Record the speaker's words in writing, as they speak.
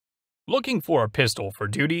Looking for a pistol for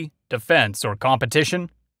duty, defense, or competition?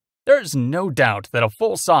 There's no doubt that a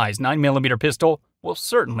full-size 9mm pistol will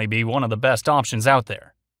certainly be one of the best options out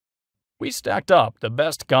there. We stacked up the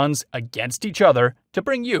best guns against each other to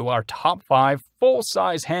bring you our top 5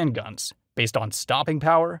 full-size handguns based on stopping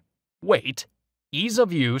power, weight, ease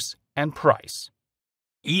of use, and price.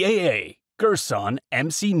 EAA Girsan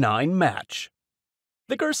MC9 Match.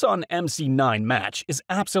 The Girsan MC9 Match is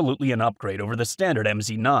absolutely an upgrade over the standard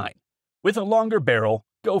MC9. With a longer barrel,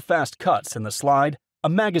 go-fast cuts in the slide, a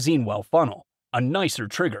magazine well funnel, a nicer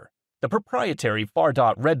trigger, the proprietary far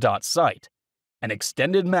dot red dot sight, an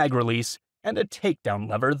extended mag release, and a takedown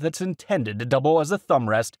lever that's intended to double as a thumb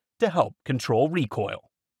rest to help control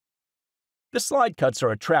recoil. The slide cuts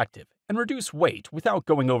are attractive and reduce weight without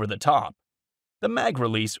going over the top. The mag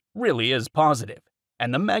release really is positive,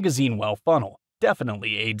 and the magazine well funnel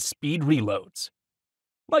definitely aids speed reloads.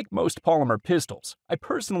 Like most polymer pistols, I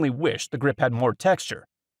personally wish the grip had more texture,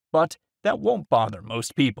 but that won't bother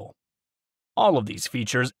most people. All of these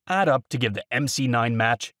features add up to give the MC9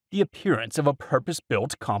 Match the appearance of a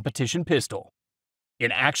purpose-built competition pistol.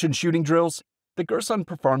 In action shooting drills, the Girsan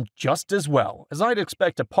performed just as well as I'd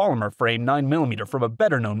expect a polymer frame 9mm from a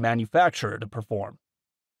better-known manufacturer to perform.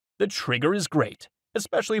 The trigger is great,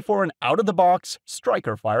 especially for an out-of-the-box,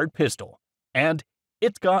 striker-fired pistol, and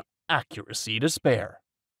it's got accuracy to spare.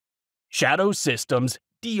 Shadow Systems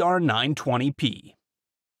DR920P.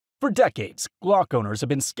 For decades, Glock owners have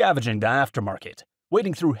been scavenging the aftermarket,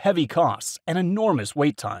 wading through heavy costs and enormous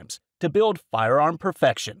wait times to build firearm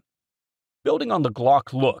perfection. Building on the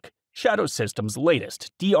Glock look, Shadow Systems'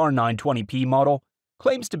 latest DR920P model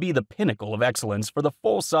claims to be the pinnacle of excellence for the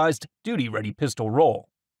full-sized, duty-ready pistol roll.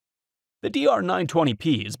 The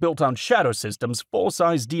DR920P is built on Shadow Systems'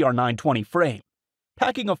 full-size DR920 frame,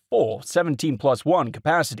 packing a full 17+1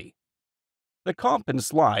 capacity. The comp and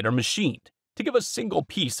slide are machined to give a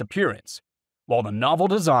single-piece appearance, while the novel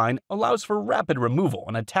design allows for rapid removal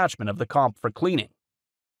and attachment of the comp for cleaning.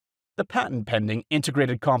 The patent-pending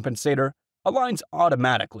integrated compensator aligns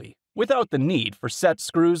automatically without the need for set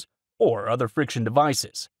screws or other friction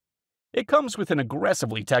devices. It comes with an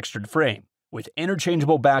aggressively textured frame, with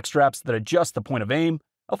interchangeable backstraps that adjust the point of aim,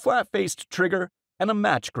 a flat-faced trigger, and a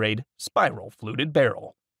match-grade, spiral-fluted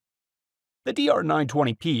barrel. The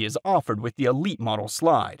DR920P is offered with the Elite model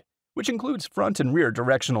slide, which includes front and rear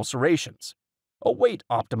directional serrations, a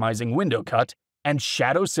weight-optimizing window cut, and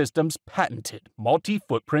Shadow Systems' patented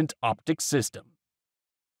multi-footprint optic system.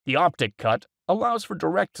 The optic cut allows for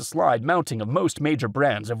direct-to-slide mounting of most major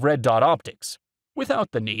brands of red dot optics,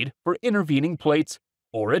 without the need for intervening plates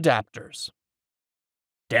or adapters.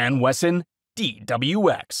 Dan Wesson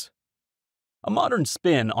DWX. A modern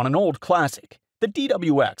spin on an old classic, the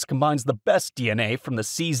DWX combines the best DNA from the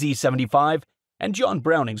CZ75 and John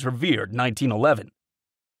Browning's revered 1911.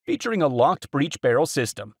 Featuring a locked breech barrel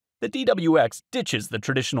system, the DWX ditches the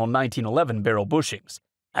traditional 1911 barrel bushings,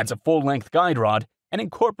 adds a full-length guide rod, and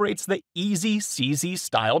incorporates the easy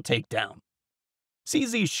CZ-style takedown.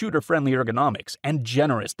 CZ's shooter-friendly ergonomics and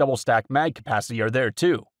generous double-stack mag capacity are there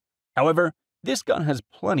too. However, this gun has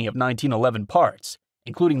plenty of 1911 parts,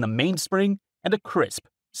 including the mainspring and a crisp,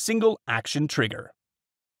 single-action trigger.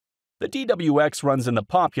 The DWX runs in the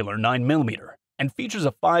popular 9mm and features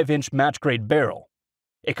a 5-inch match-grade barrel.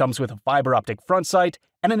 It comes with a fiber optic front sight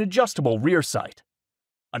and an adjustable rear sight.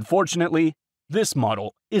 Unfortunately, this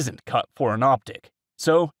model isn't cut for an optic,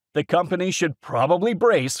 so the company should probably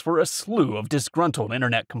brace for a slew of disgruntled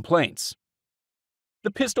internet complaints.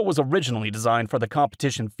 The pistol was originally designed for the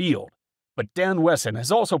competition field, but Dan Wesson has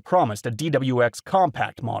also promised a DWX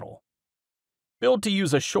compact model. Built to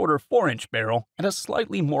use a shorter 4-inch barrel and a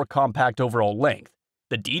slightly more compact overall length,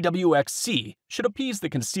 the DWX-C should appease the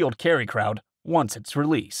concealed carry crowd once it's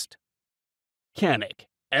released. Canik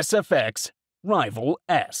SFX Rival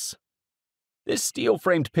S. This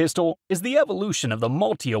steel-framed pistol is the evolution of the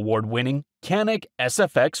multi-award-winning Canik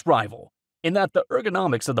SFX Rival, in that the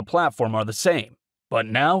ergonomics of the platform are the same, but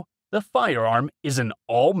now the firearm is an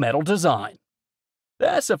all-metal design. The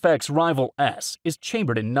SFX Rival S is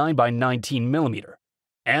chambered in 9x19mm,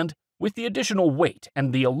 and, with the additional weight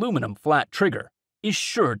and the aluminum flat trigger, is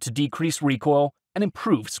sure to decrease recoil and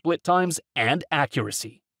improve split times and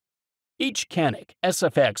accuracy. Each Canik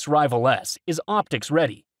SFX Rival S is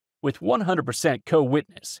optics-ready, with 100%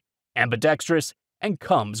 co-witness, ambidextrous, and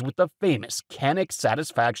comes with the famous Canik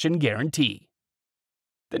Satisfaction Guarantee.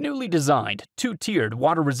 The newly designed, 2-tiered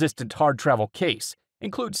water-resistant hard travel case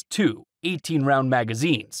includes 2 18-round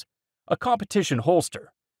magazines, a competition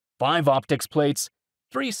holster, 5 optics plates,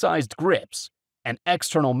 3 sized grips, an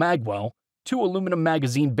external magwell, 2 aluminum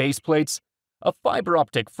magazine base plates, a fiber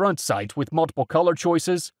optic front sight with multiple color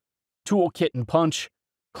choices, toolkit and punch,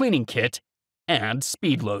 cleaning kit, and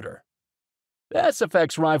speed loader. The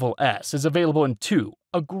SFX Rival S is available in two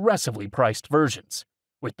aggressively priced versions,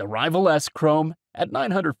 with the Rival S Chrome at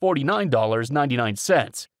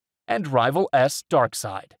 $949.99 and Rival S Dark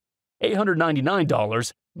Side,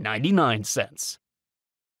 $899.99.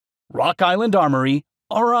 Rock Island Armory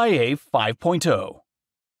RIA 5.0.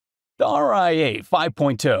 The RIA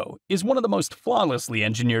 5.0 is one of the most flawlessly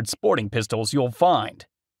engineered sporting pistols you'll find.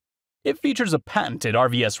 It features a patented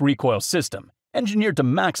RVS recoil system engineered to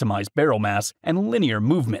maximize barrel mass and linear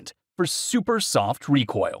movement for super soft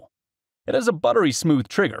recoil. It has a buttery smooth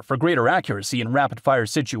trigger for greater accuracy in rapid-fire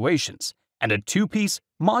situations and a two-piece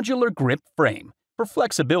modular grip frame for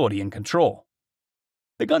flexibility and control.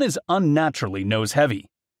 The gun is unnaturally nose-heavy.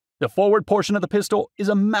 The forward portion of the pistol is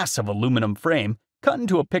a massive aluminum frame cut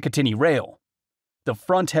into a Picatinny rail. The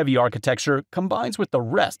front-heavy architecture combines with the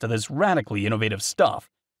rest of this radically innovative stuff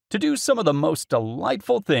to do some of the most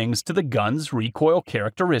delightful things to the gun's recoil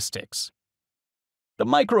characteristics. The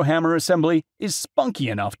microhammer assembly is spunky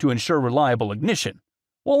enough to ensure reliable ignition,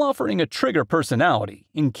 while offering a trigger personality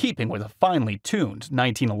in keeping with a finely tuned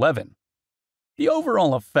 1911. The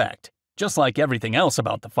overall effect, just like everything else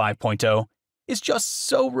about the 5.0, is just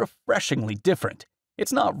so refreshingly different.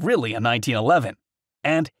 It's not really a 1911,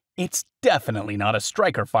 and it's definitely not a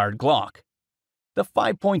striker-fired Glock. The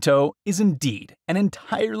 5.0 is indeed an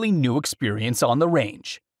entirely new experience on the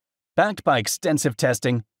range. Backed by extensive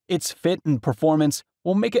testing, its fit and performance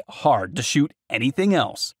will make it hard to shoot anything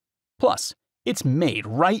else. Plus, it's made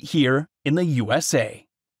right here in the USA.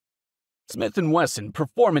 Smith & Wesson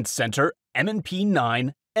Performance Center M&P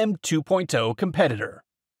 9 M2.0 Competitor.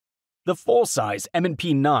 The full-size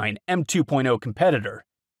M&P 9 M2.0 Competitor,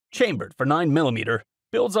 chambered for 9mm,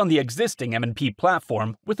 builds on the existing M&P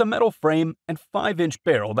platform with a metal frame and 5-inch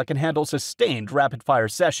barrel that can handle sustained rapid-fire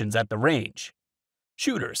sessions at the range.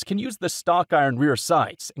 Shooters can use the stock iron rear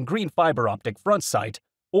sights and green fiber optic front sight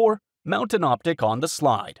or mount an optic on the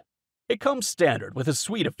slide. It comes standard with a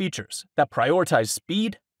suite of features that prioritize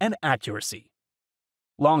speed and accuracy.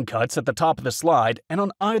 Long cuts at the top of the slide and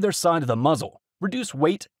on either side of the muzzle reduce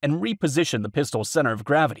weight and reposition the pistol's center of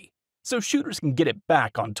gravity, so shooters can get it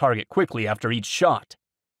back on target quickly after each shot.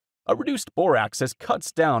 A reduced bore axis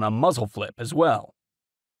cuts down on muzzle flip as well.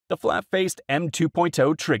 The flat-faced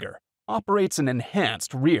M2.0 trigger operates an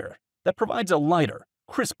enhanced rear that provides a lighter,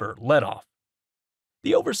 crisper let-off.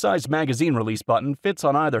 The oversized magazine release button fits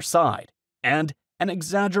on either side, and an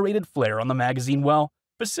exaggerated flare on the magazine well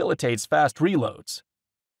facilitates fast reloads.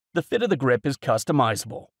 The fit of the grip is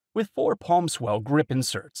customizable, with 4 palm swell grip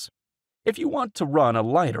inserts. If you want to run a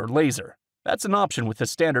lighter laser, that's an option with the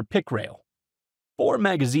standard pick rail. 4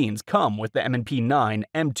 magazines come with the M&P 9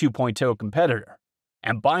 M2.0 Competitor,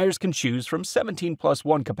 and buyers can choose from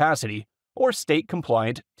 17+1 capacity or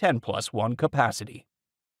state-compliant 10+1 capacity.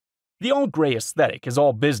 The all-gray aesthetic is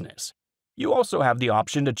all business. You also have the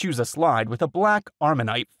option to choose a slide with a black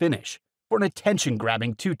Armonite finish for an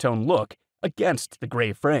attention-grabbing two-tone look against the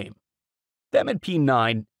gray frame. The M&P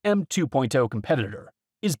 9 M2.0 Competitor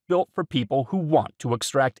is built for people who want to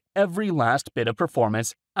extract every last bit of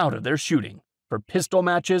performance out of their shooting for pistol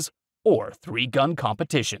matches or 3-gun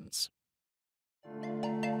competitions.